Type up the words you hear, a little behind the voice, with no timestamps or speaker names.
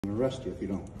I'm gonna arrest you if you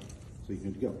don't. So you're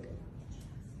good to go.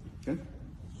 Okay?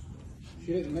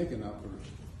 She didn't make an outburst.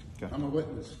 Okay. I'm a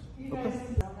witness. You guys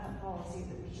on that policy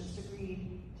that was just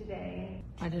agreed today.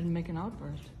 I didn't make an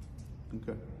outburst.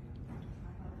 Okay.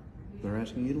 They're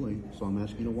asking you to leave, so I'm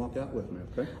asking you to walk out with me,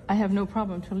 okay? I have no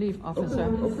problem to leave, officer.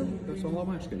 Okay. That's all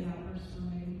I'm asking you.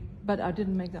 But I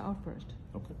didn't make the outburst.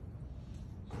 Okay.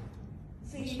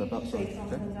 See, you Step can outside, say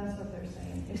something, okay? that's what they're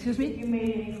saying. Excuse me? If you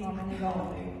made any comment at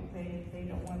all, they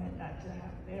don't want that to happen.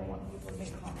 They don't want people to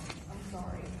make comments. I'm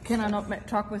sorry. Can I not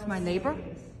talk with my neighbor?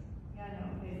 Yeah, I know,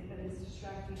 but it's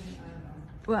distracting, I don't know.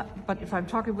 Well, but if I'm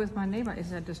talking with my neighbor, is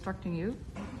that distracting you?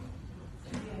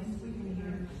 Yes, we can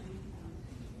hear.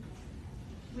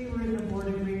 We were in the board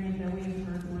agreement that we have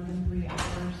heard more than 3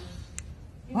 hours.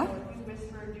 You What? know, if you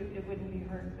whispered, it wouldn't be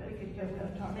heard, but if you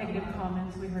talk negative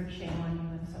comments, we heard shame on you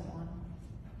and so on.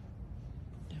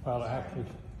 Well,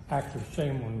 actually,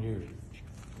 shame on you.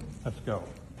 Let's go.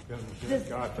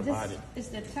 God Almighty. Is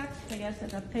the taxpayers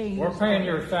that are paying. We're paying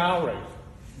your salary.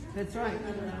 That's right.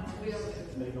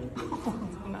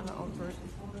 Another outburst.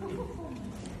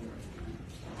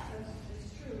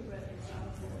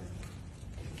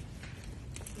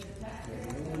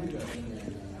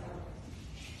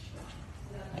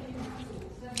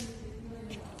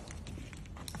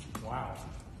 Wow.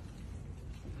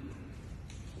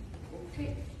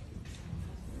 Okay.